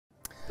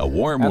A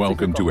warm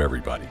welcome to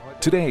everybody.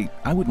 Today,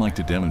 I would like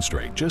to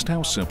demonstrate just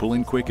how simple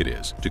and quick it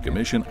is to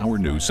commission our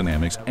new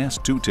SINAMICS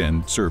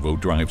S210 servo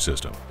drive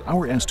system.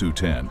 Our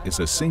S210 is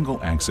a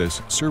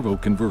single-access servo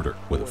converter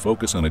with a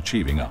focus on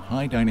achieving a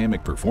high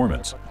dynamic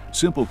performance,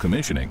 simple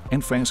commissioning,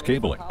 and fast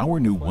cabling. Our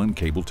new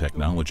one-cable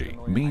technology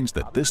means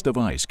that this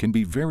device can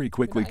be very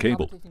quickly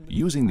cabled.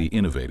 Using the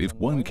innovative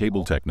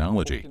one-cable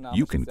technology,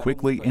 you can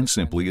quickly and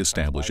simply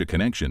establish a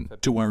connection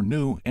to our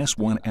new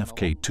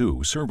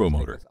S1FK2 servo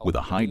motor with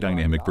a high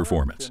dynamic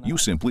performance. You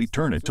simply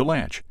turn it to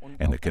latch,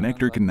 and the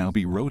connector can now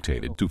be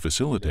rotated to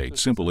facilitate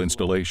simple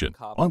installation.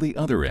 On the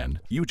other end,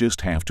 you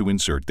just have to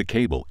insert the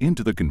cable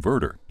into the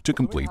converter to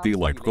complete the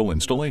electrical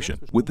installation.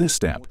 With this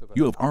step,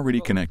 you have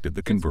already connected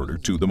the converter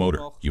to the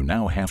motor. You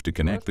now have to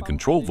connect the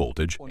control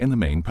voltage and the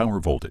main power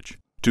voltage.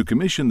 To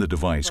commission the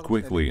device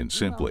quickly and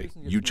simply,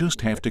 you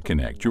just have to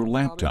connect your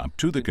laptop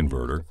to the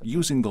converter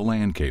using the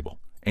LAN cable,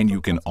 and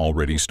you can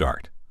already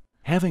start.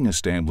 Having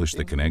established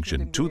the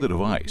connection to the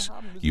device,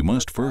 you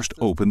must first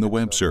open the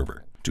web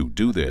server. To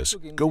do this,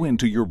 go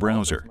into your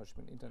browser,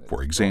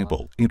 for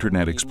example,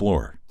 Internet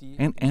Explorer,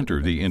 and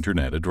enter the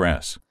internet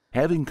address.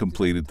 Having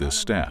completed this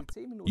step,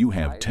 you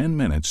have 10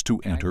 minutes to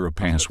enter a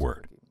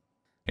password.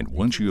 And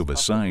once you have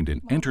assigned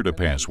and entered a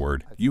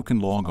password, you can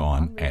log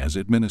on as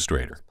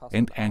administrator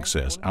and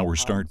access our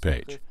start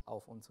page.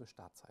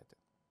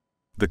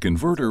 The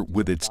converter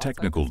with its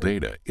technical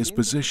data is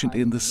positioned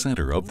in the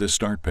center of the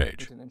start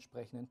page.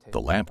 The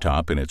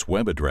laptop and its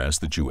web address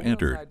that you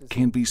entered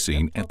can be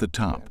seen at the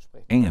top,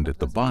 and at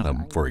the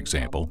bottom, for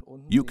example,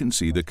 you can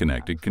see the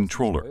connected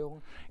controller,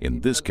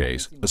 in this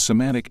case, a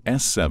Siemens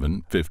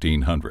S7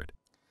 1500.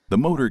 The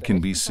motor can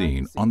be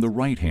seen on the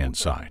right-hand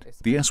side,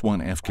 the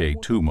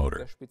S1FK2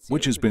 motor,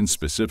 which has been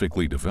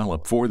specifically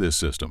developed for this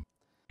system.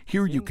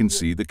 Here you can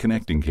see the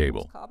connecting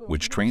cable,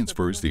 which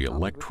transfers the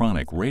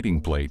electronic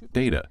rating plate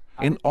data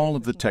and all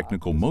of the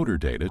technical motor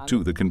data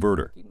to the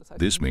converter.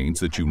 This means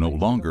that you no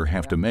longer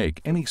have to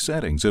make any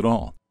settings at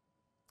all.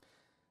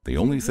 The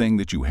only thing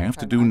that you have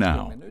to do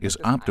now is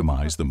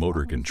optimize the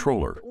motor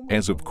controller,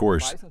 as of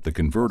course the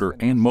converter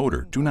and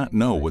motor do not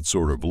know what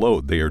sort of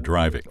load they are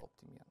driving.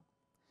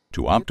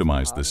 To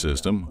optimize the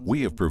system,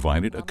 we have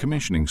provided a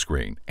commissioning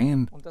screen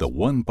and the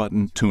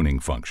one-button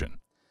tuning function.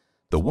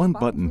 The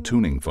one-button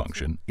tuning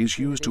function is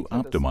used to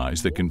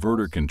optimize the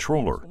converter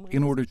controller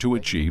in order to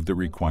achieve the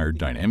required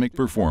dynamic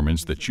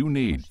performance that you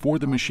need for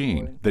the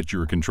machine that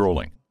you're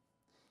controlling.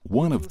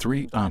 One of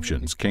three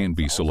options can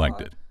be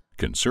selected: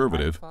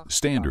 conservative,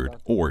 standard,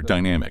 or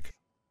dynamic.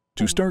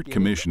 To start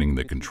commissioning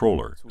the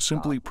controller,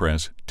 simply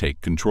press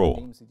Take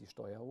Control.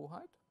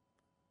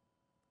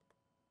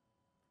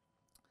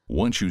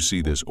 Once you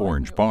see this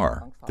orange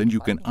bar, then you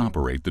can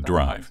operate the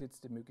drive.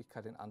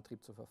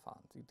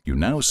 You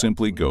now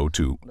simply go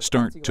to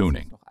Start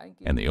Tuning,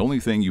 and the only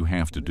thing you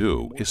have to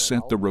do is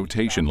set the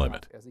rotation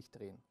limit.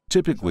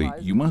 Typically,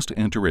 you must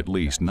enter at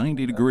least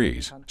 90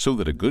 degrees so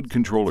that a good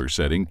controller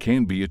setting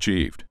can be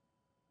achieved.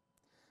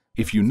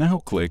 If you now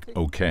click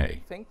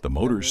OK, the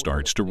motor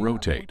starts to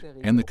rotate,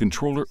 and the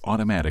controller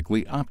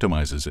automatically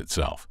optimizes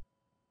itself.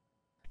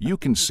 You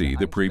can see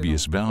the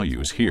previous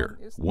values here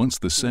once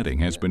the setting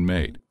has been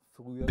made.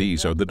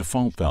 These are the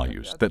default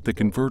values that the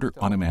converter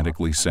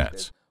automatically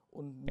sets.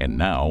 And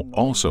now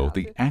also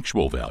the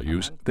actual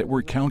values that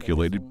were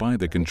calculated by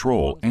the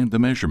control and the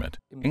measurement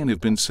and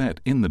have been set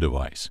in the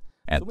device.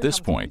 At this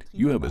point,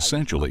 you have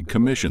essentially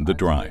commissioned the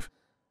drive.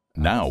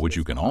 Now what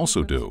you can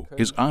also do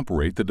is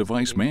operate the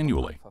device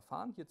manually.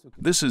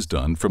 This is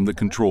done from the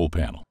control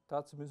panel.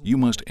 You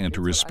must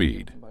enter a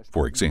speed,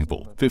 for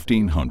example,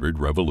 1500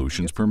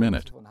 revolutions per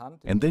minute,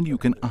 and then you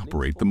can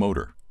operate the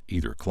motor,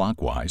 either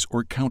clockwise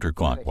or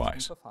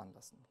counterclockwise.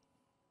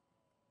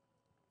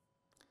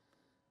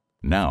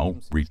 Now,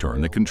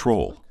 return the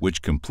control,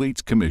 which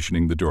completes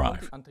commissioning the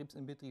drive.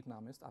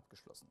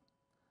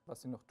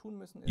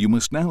 You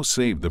must now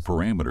save the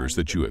parameters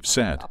that you have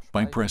set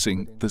by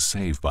pressing the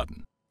Save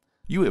button.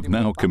 You have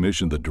now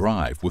commissioned the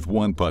drive with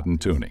one-button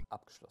tuning.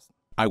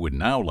 I would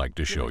now like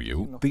to show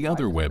you the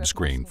other web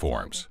screen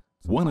forms.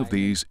 One of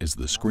these is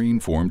the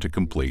screen form to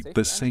complete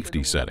the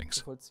safety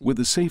settings. With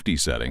the safety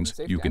settings,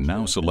 you can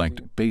now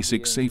select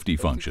basic safety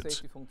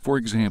functions. For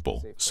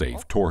example,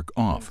 Safe Torque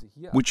Off,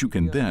 which you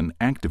can then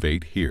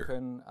activate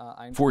here.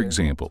 For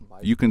example,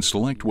 you can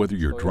select whether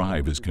your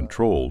drive is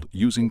controlled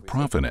using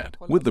Profinet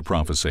with the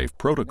ProfiSafe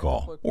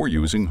protocol or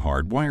using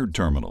hardwired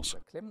terminals.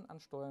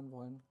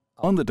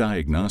 On the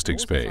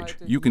diagnostics page,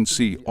 you can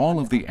see all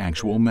of the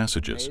actual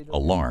messages,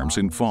 alarms,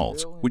 and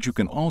faults, which you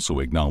can also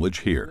acknowledge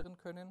here.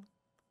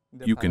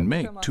 You can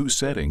make two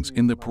settings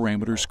in the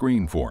parameter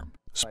screen form,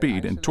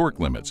 speed and torque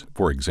limits,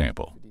 for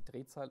example.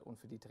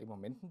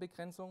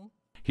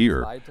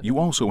 Here, you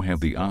also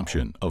have the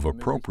option of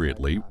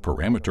appropriately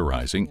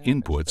parameterizing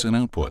inputs and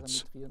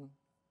outputs.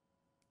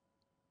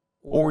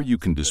 Or you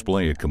can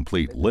display a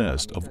complete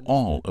list of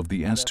all of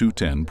the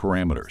S210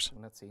 parameters.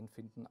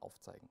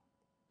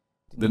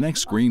 The next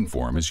screen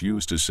form is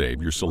used to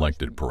save your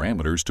selected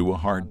parameters to a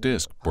hard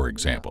disk, for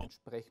example.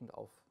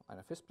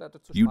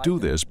 You do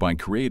this by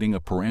creating a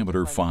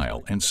parameter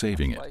file and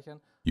saving it.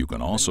 You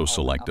can also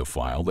select a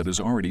file that has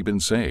already been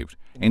saved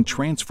and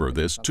transfer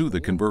this to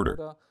the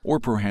converter. Or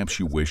perhaps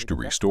you wish to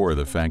restore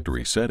the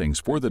factory settings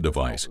for the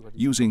device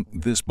using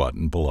this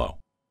button below.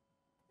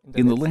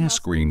 In the last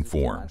screen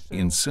form,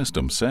 in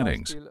System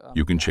Settings,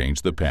 you can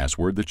change the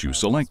password that you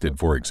selected,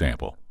 for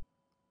example.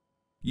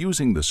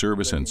 Using the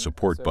Service and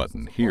Support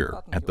button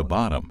here at the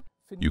bottom,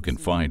 you can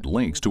find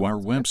links to our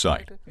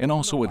website and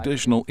also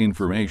additional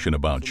information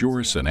about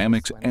your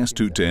SINAMICS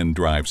S210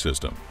 drive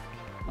system.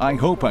 I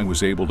hope I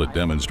was able to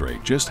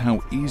demonstrate just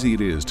how easy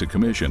it is to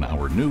commission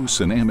our new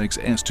SINAMICS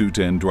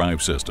S210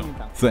 drive system.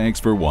 Thanks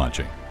for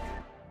watching.